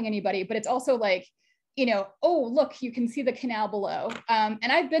not killing anybody, but it's also like, oh, look, you can see the canal below.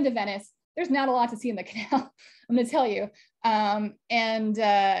 And I've been to Venice. There's not a lot to see in the canal, I'm going to tell you. But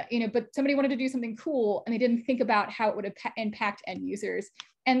somebody wanted to do something cool, and they didn't think about how it would impact end users.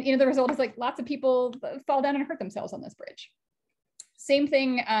 And, the result is like lots of people fall down and hurt themselves on this bridge. Same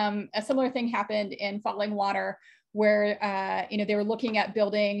thing, a similar thing happened in Falling Water, where, they were looking at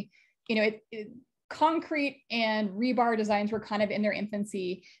building, concrete and rebar designs were kind of in their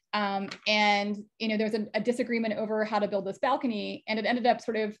infancy. There was a disagreement over how to build this balcony, and it ended up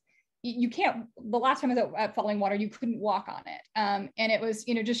sort of, the last time I was at Falling Water, you couldn't walk on it. And it was,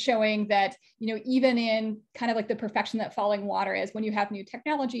 just showing that, even in kind of like the perfection that Falling Water is, when you have new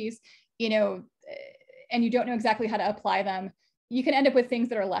technologies, and you don't know exactly how to apply them, you can end up with things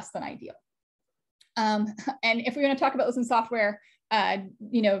that are less than ideal. And if we want to talk about this in software,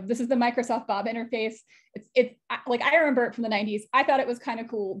 this is the Microsoft Bob interface. It's like, I remember it from the 90s. I thought it was kind of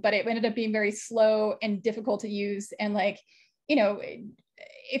cool, but it ended up being very slow and difficult to use. And like,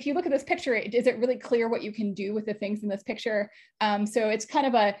 if you look at this picture, is it really clear what you can do with the things in this picture? So it's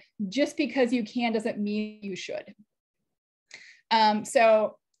kind of just because you can doesn't mean you should.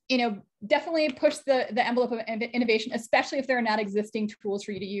 Definitely push the envelope of innovation, especially if there are not existing tools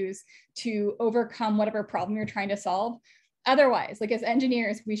for you to use to overcome whatever problem you're trying to solve. Otherwise, like as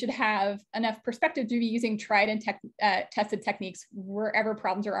engineers, we should have enough perspective to be using tried and tested techniques wherever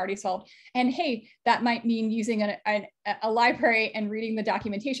problems are already solved. And hey, that might mean using a library and reading the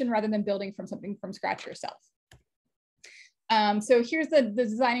documentation rather than building something from scratch yourself. So here's the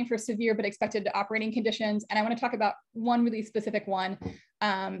designing for severe but expected operating conditions. And I want to talk about one really specific one.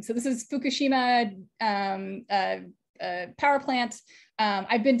 So this is Fukushima power plant.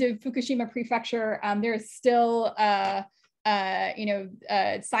 I've been to Fukushima Prefecture. There's still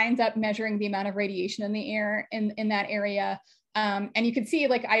signs up measuring the amount of radiation in the air in that area. And you can see,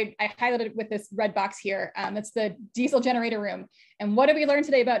 like I highlighted it with this red box here. It's the diesel generator room. And what did we learn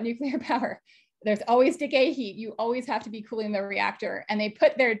today about nuclear power? There's always decay heat. You always have to be cooling the reactor. And they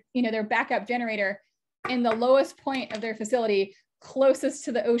put their backup generator in the lowest point of their facility, closest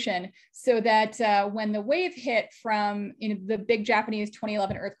to the ocean, so that when the wave hit from the big Japanese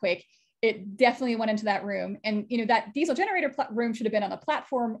 2011 earthquake, it definitely went into that room. And that diesel generator room should have been on the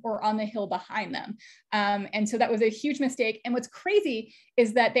platform or on the hill behind them. And so that was a huge mistake. And what's crazy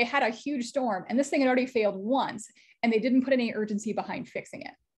is that they had a huge storm, and this thing had already failed once, and they didn't put any urgency behind fixing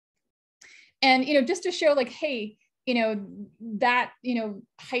it. And just to show like, hey, that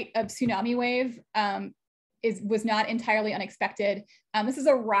height of tsunami wave was not entirely unexpected. This is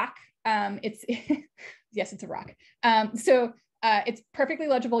a rock. Yes, it's a rock. It's perfectly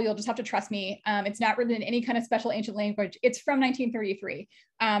legible. You'll just have to trust me. It's not written in any kind of special ancient language. It's from 1933,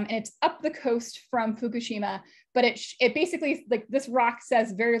 and it's up the coast from Fukushima. But it basically, like, this rock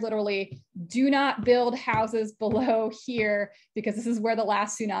says very literally, do not build houses below here because this is where the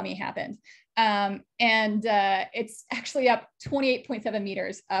last tsunami happened. It's actually up 28.7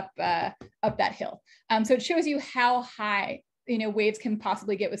 meters up that hill. So it shows you how high waves can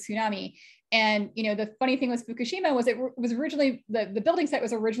possibly get with tsunami. And the funny thing with Fukushima was it was originally the building site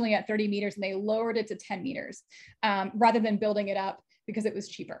was originally at 30 meters, and they lowered it to 10 meters rather than building it up because it was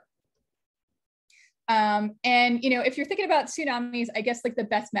cheaper. If you're thinking about tsunamis, I guess like the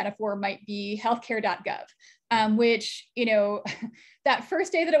best metaphor might be healthcare.gov, which, that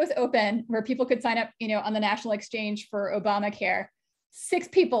first day that it was open, where people could sign up, on the national exchange for Obamacare, 6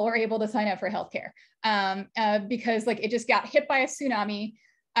 people were able to sign up for healthcare because like it just got hit by a tsunami.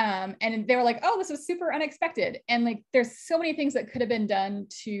 And they were like, oh, this was super unexpected. And like, there's so many things that could have been done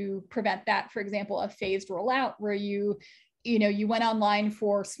to prevent that. For example, a phased rollout where you went online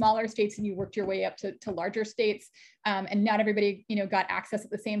for smaller states and you worked your way up to larger states, and not everybody, got access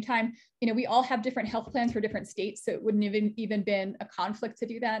at the same time. We all have different health plans for different states, so it wouldn't even been a conflict to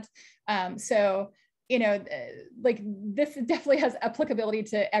do that. Like this definitely has applicability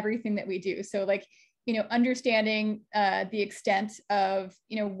to everything that we do. So like, understanding the extent of,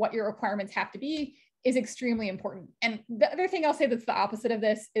 what your requirements have to be is extremely important. And the other thing I'll say that's the opposite of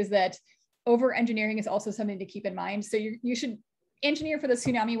this is that over-engineering is also something to keep in mind. So you should engineer for the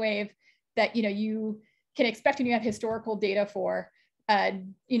tsunami wave that, you know, you can expect and you have historical data for.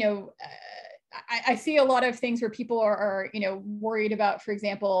 You know, I see a lot of things where people are you know, worried about, for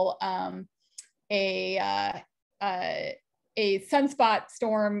example, a sunspot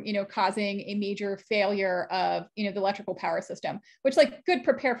storm, you know, causing a major failure of, you know, the electrical power system, which, like, good,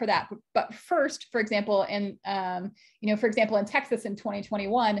 prepare for that. But first, for example, in, you know, for example, in Texas in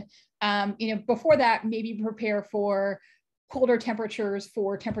 2021, you know, before that, maybe prepare for colder temperatures,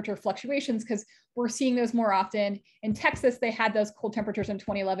 for temperature fluctuations, because we're seeing those more often. In Texas, they had those cold temperatures in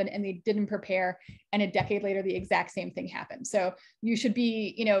 2011 and they didn't prepare. And a decade later, the exact same thing happened. So you should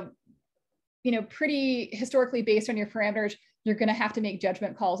be, you know, pretty historically based on your parameters. You're going to have to make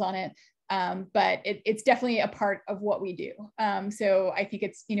judgment calls on it. But it's definitely a part of what we do. So I think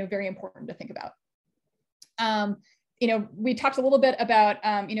it's, you know, very important to think about. You know, we talked a little bit about,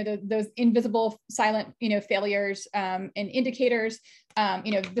 you know, those invisible silent, you know, failures and indicators.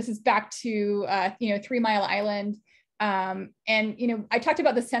 You know, this is back to, you know, 3 Mile Island. And, you know, I talked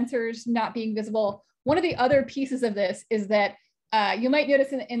about the sensors not being visible. One of the other pieces of this is that you might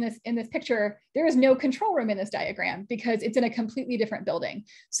notice in this picture, there is no control room in this diagram because it's in a completely different building.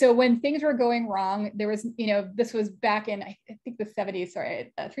 So when things were going wrong, there was, you know, this was back in, I think the 70s,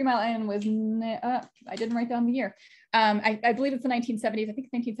 sorry, 3 Mile Island was, I didn't write down the year. I believe it's the 1970s, I think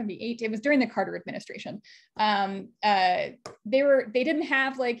 1978. It was during the Carter administration. They didn't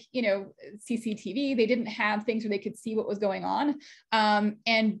have, like, you know, CCTV. They didn't have things where they could see what was going on.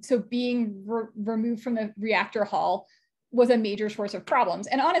 And so being removed from the reactor hall was a major source of problems.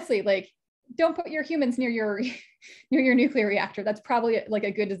 And honestly, like, don't put your humans near your nuclear reactor. That's probably, like,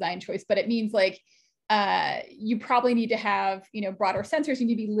 a good design choice, but it means, like, you probably need to have, you know, broader sensors. You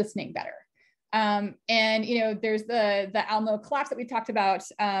need to be listening better. And, you know, there's the Alamo collapse that we talked about,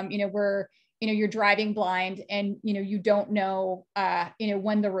 you know, where, you know, you're driving blind and, you know, you don't know, you know,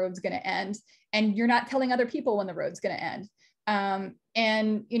 when the road's going to end, and you're not telling other people when the road's going to end.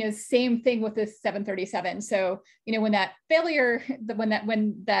 And, you know, same thing with this 737. So, you know, when that failure,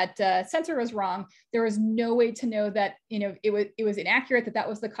 when that sensor was wrong, there was no way to know that, you know, it was inaccurate, that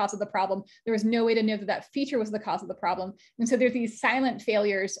was the cause of the problem. There was no way to know that feature was the cause of the problem. And so there's these silent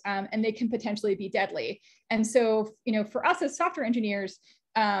failures, and they can potentially be deadly. And so, you know, for us as software engineers,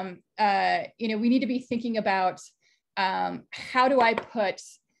 you know, we need to be thinking about, how do I put,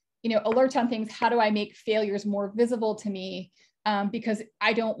 you know, alerts on things? How do I make failures more visible to me? Because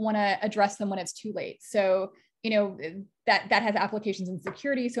I don't want to address them when it's too late. So, you know, that has applications in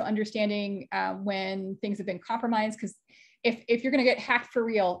security. So understanding when things have been compromised, because if you're going to get hacked for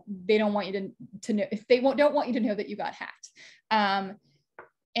real, they don't want you to know, if they don't want you to know that you got hacked.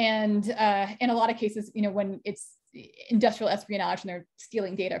 And in a lot of cases, you know, when it's industrial espionage and they're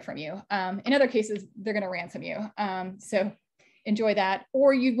stealing data from you, in other cases, they're going to ransom you. So enjoy that.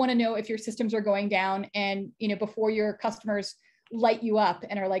 Or you'd want to know if your systems are going down and, you know, before your customers light you up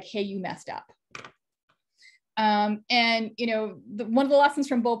and are like, hey, you messed up. And, you know, one of the lessons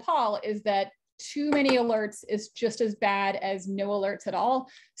from Bhopal is that too many alerts is just as bad as no alerts at all.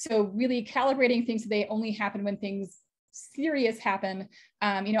 So really calibrating things so they only happen when things serious happen.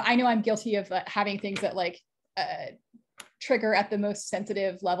 You know, I know I'm guilty of having things that, like, trigger at the most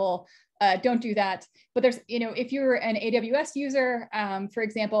sensitive level. Don't do that. But there's, you know, if you're an AWS user, for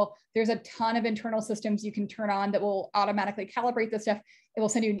example, there's a ton of internal systems you can turn on that will automatically calibrate this stuff. It will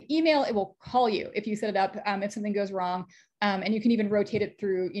send you an email. It will call you if you set it up, if something goes wrong. And you can even rotate it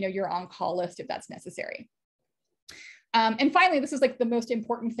through, you know, your on-call list if that's necessary. And finally, this is, like, the most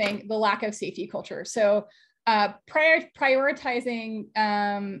important thing, the lack of safety culture. So prioritizing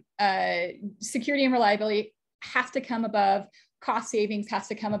security and reliability has to come above cost savings, has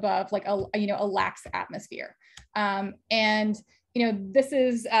to come above, like, you know, a lax atmosphere. And, you know, this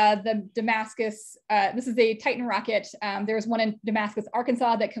is the Damascus, this is a Titan rocket. There was one in Damascus,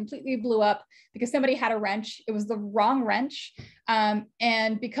 Arkansas that completely blew up because somebody had a wrench. It was the wrong wrench.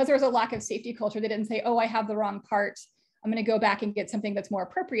 And because there was a lack of safety culture, they didn't say, oh, I have the wrong part. I'm going to go back and get something that's more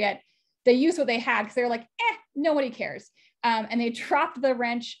appropriate. They used what they had because they were like, nobody cares. And they dropped the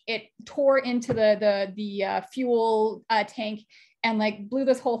wrench. It tore into the fuel tank and, like, blew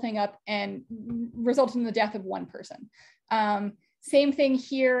this whole thing up and resulted in the death of one person. Same thing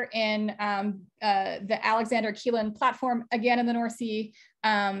here in the Alexander Keelan platform, again in the North Sea.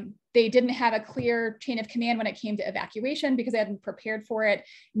 They didn't have a clear chain of command when it came to evacuation because they hadn't prepared for it.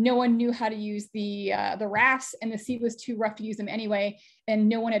 No one knew how to use the rafts, and the sea was too rough to use them anyway, and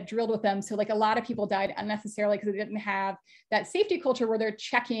no one had drilled with them. So, like, a lot of people died unnecessarily because they didn't have that safety culture where they're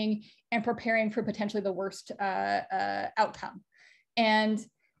checking and preparing for potentially the worst outcome. And,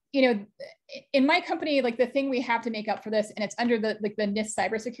 you know, in my company, like the thing we have to make up for this, and it's under the NIST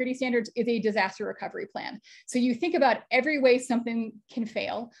cybersecurity standards, is a disaster recovery plan. So you think about every way something can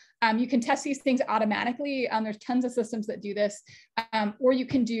fail. You can test these things automatically. There's tons of systems that do this, or you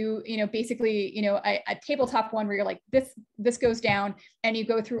can do, basically, a tabletop one where you're like, this goes down, and you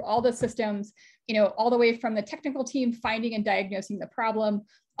go through all the systems, all the way from the technical team finding and diagnosing the problem,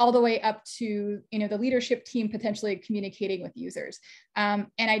 all the way up to the leadership team potentially communicating with users. And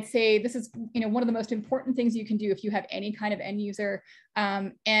I'd say this is one of the most important things you can do if you have any kind of end user.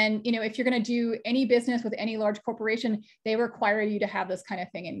 And if you're going to do any business with any large corporation, they require you to have this kind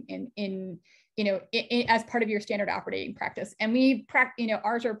of thing as part of your standard operating practice. And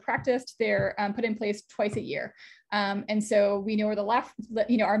ours are practiced. They're put in place twice a year. And so we know where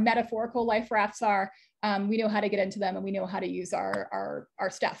our metaphorical life rafts are. We know how to get into them, and we know how to use our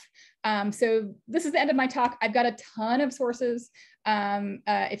stuff. So this is the end of my talk. I've got a ton of sources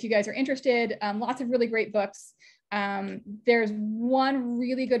if you guys are interested. Lots of really great books. There's one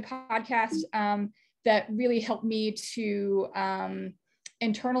really good podcast that really helped me to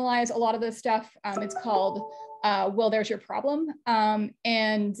internalize a lot of this stuff. It's called Well, There's Your Problem.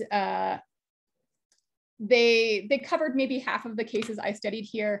 They covered maybe half of the cases I studied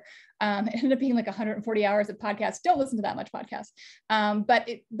here. It ended up being like 140 hours of podcasts. Don't listen to that much podcast, but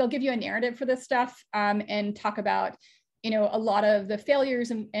they'll give you a narrative for this stuff and talk about, a lot of the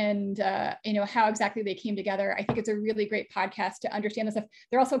failures and how exactly they came together. I think it's a really great podcast to understand this stuff.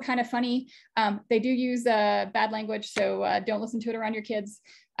 They're also kind of funny. They do use bad language, so don't listen to it around your kids.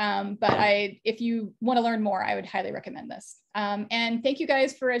 But if you want to learn more, I would highly recommend this. And thank you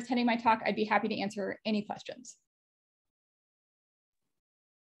guys for attending my talk. I'd be happy to answer any questions.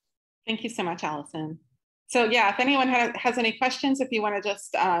 Thank you so much, Alison. So yeah, if anyone has any questions, if you want to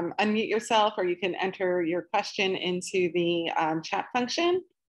just unmute yourself, or you can enter your question into the chat function.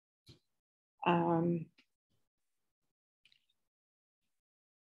 All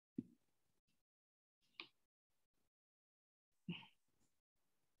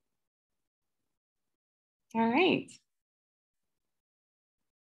right.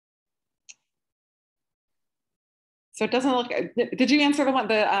 So it doesn't look, did you answer the one,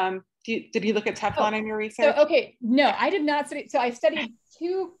 did you look at Teflon in your research? So, okay, no, I did not study. So I studied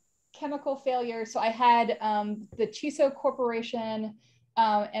two chemical failures. So I had the Chiso Corporation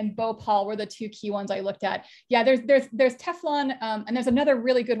and Bhopal were the two key ones I looked at. Yeah, there's Teflon, and there's another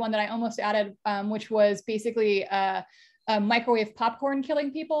really good one that I almost added, which was basically microwave popcorn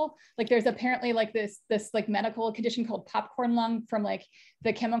killing people. Like there's apparently like this like medical condition called popcorn lung from like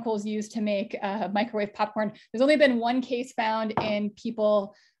the chemicals used to make microwave popcorn. There's only been one case found in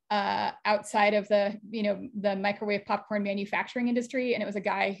people outside of the microwave popcorn manufacturing industry, and it was a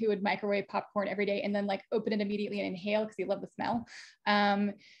guy who would microwave popcorn every day and then like open it immediately and inhale because he loved the smell.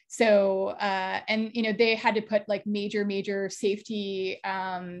 And they had to put like major safety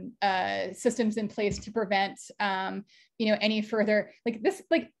systems in place to prevent any further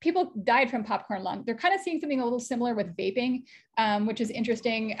like people died from popcorn lung. They're kind of seeing something a little similar with vaping, which is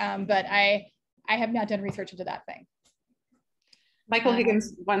interesting, but I have not done research into that thing. Michael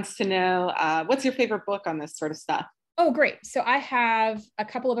Higgins wants to know, what's your favorite book on this sort of stuff? Oh, great. So I have a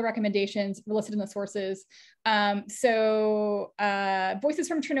couple of the recommendations listed in the sources. Voices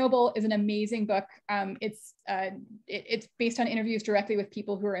from Chernobyl is an amazing book. It's based on interviews directly with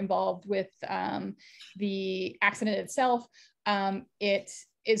people who are involved with the accident itself. It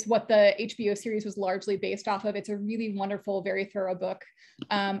is what the HBO series was largely based off of. It's a really wonderful, very thorough book.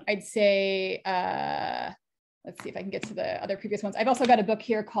 I'd say, let's see if I can get to the other previous ones. I've also got a book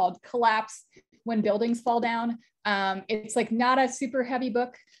here called Collapse: When Buildings Fall Down. It's like not a super heavy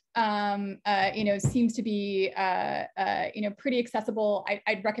book. Seems to be, pretty accessible.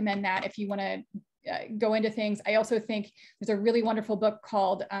 I'd recommend that if you want to go into things. I also think there's a really wonderful book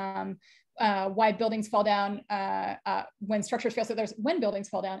called Why Buildings Fall Down When Structures Fail. So there's When Buildings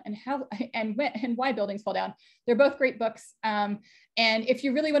Fall Down and Why Buildings Fall Down. They're both great books. And if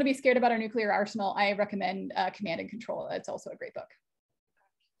you really want to be scared about our nuclear arsenal, I recommend Command and Control. It's also a great book.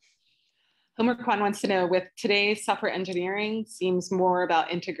 Homer Kwan wants to know, with today's software engineering seems more about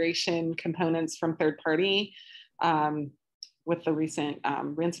integration components from third party with the recent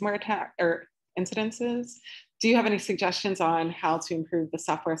ransomware attack or incidences. Do you have any suggestions on how to improve the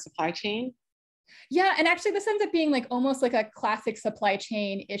software supply chain? Yeah, and actually this ends up being like almost like a classic supply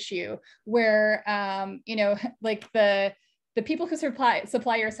chain issue where, like the people who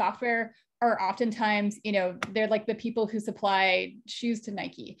supply your software are oftentimes, they're like the people who supply shoes to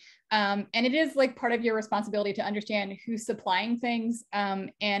Nike. And it is like part of your responsibility to understand who's supplying things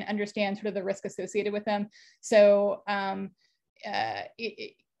and understand sort of the risk associated with them. So,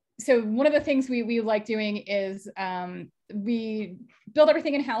 so one of the things we like doing is we build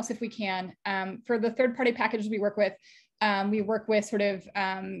everything in-house if we can. For the third-party packages we work with sort of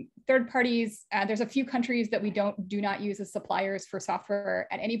third parties. There's a few countries that we do not use as suppliers for software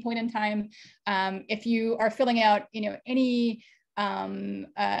at any point in time. If you are filling out, any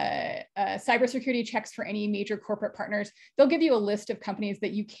cybersecurity checks for any major corporate partners, they'll give you a list of companies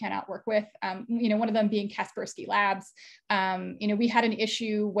that you cannot work with. One of them being Kaspersky Labs. We had an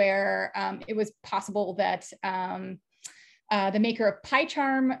issue where it was possible that the maker of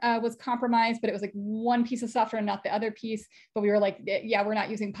PyCharm was compromised, but it was like one piece of software and not the other piece. But we were like, yeah, we're not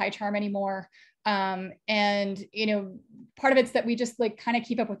using PyCharm anymore. And part of it's that we just like kind of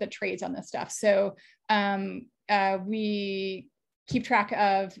keep up with the trades on this stuff. So we keep track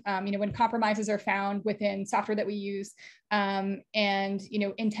of, when compromises are found within software that we use, and,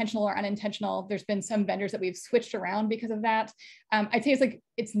 intentional or unintentional. There's been some vendors that we've switched around because of that. I'd say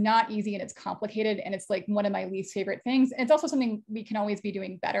it's not easy and it's complicated, and it's like one of my least favorite things. And it's also something we can always be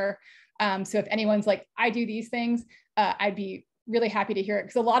doing better. So if anyone's like, I do these things, I'd be really happy to hear it,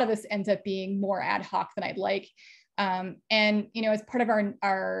 because a lot of this ends up being more ad hoc than I'd like. As part of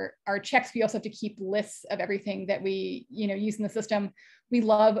our checks, we also have to keep lists of everything that we, use in the system. We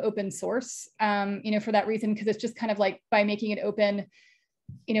love open source, for that reason, because it's just kind of like, by making it open,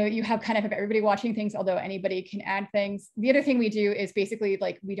 you have kind of everybody watching things, although anybody can add things. The other thing we do is basically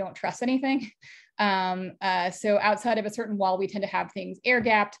like, we don't trust anything. So outside of a certain wall, we tend to have things air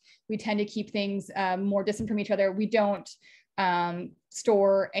gapped. We tend to keep things more distant from each other. We don't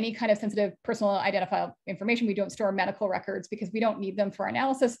store any kind of sensitive personal identifiable information. We don't store medical records because we don't need them for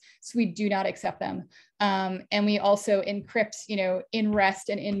analysis. So we do not accept them. And we also encrypt, in rest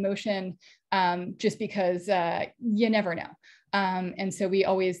and in motion, just because you never know. And so we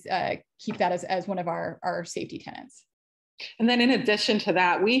always keep that as one of our safety tenets. And then in addition to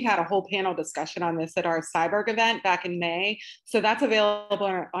that, we had a whole panel discussion on this at our Cyborg event back in May. So that's available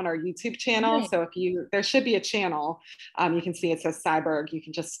on our YouTube channel. Right. So there should be a channel, you can see it says Cyborg. You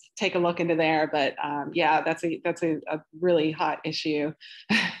can just take a look into there. But yeah, that's a really hot issue.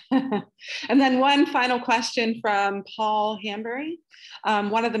 And then one final question from Paul Hanbury.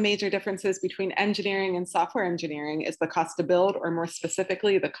 One of the major differences between engineering and software engineering is the cost to build, or more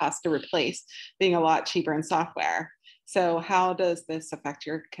specifically, the cost to replace, being a lot cheaper in software. So how does this affect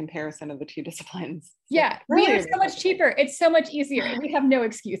your comparison of the two disciplines? Yeah, we are so much cheaper. It's so much easier. We have no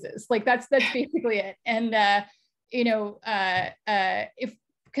excuses. Like that's basically it. And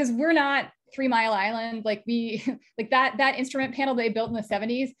because we're not 3 Mile Island, like that instrument panel they built in the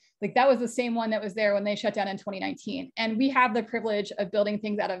 70s, like that was the same one that was there when they shut down in 2019. And we have the privilege of building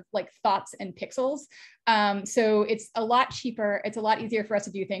things out of like thoughts and pixels. So it's a lot cheaper. It's a lot easier for us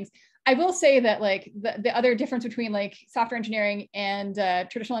to do things. I will say that like the other difference between like software engineering and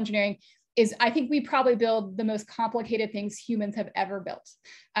traditional engineering is I think we probably build the most complicated things humans have ever built,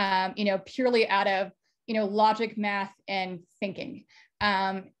 purely out of, logic, math, and thinking.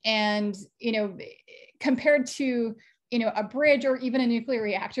 And, compared to, a bridge or even a nuclear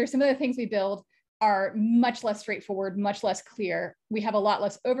reactor, some of the things we build are much less straightforward, much less clear. We have a lot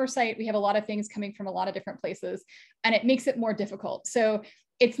less oversight. We have a lot of things coming from a lot of different places, and it makes it more difficult. So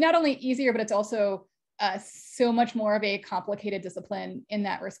it's not only easier, but it's also so much more of a complicated discipline in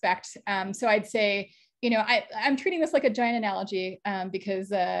that respect. So I'd say, I'm treating this like a giant analogy because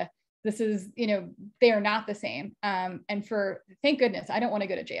this is, they are not the same. And thank goodness, I don't want to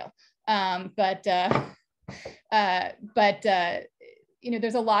go to jail. But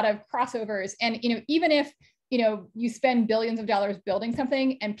there's a lot of crossovers. And, even if, you spend billions of dollars building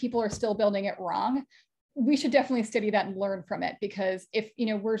something and people are still building it wrong, we should definitely study that and learn from it, because if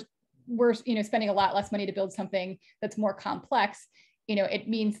we're spending a lot less money to build something that's more complex, it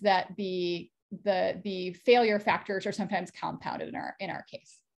means that the failure factors are sometimes compounded in our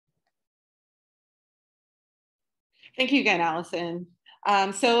case. Thank you again, Alison.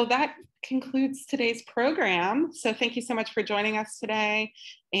 So that concludes today's program. So thank you so much for joining us today.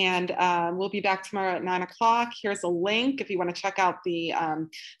 And we'll be back tomorrow at 9 o'clock. Here's a link if you want to check out the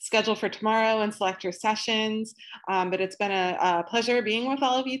schedule for tomorrow and select your sessions. But it's been a pleasure being with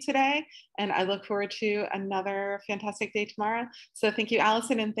all of you today. And I look forward to another fantastic day tomorrow. So thank you,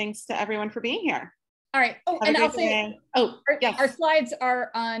 Alison, and thanks to everyone for being here. All right. Oh, and I'll say, yes. Our slides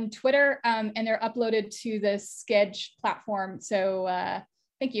are on Twitter and they're uploaded to the Sketch platform. So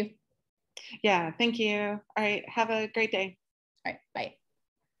thank you. Yeah, thank you. All right. Have a great day. All right. Bye.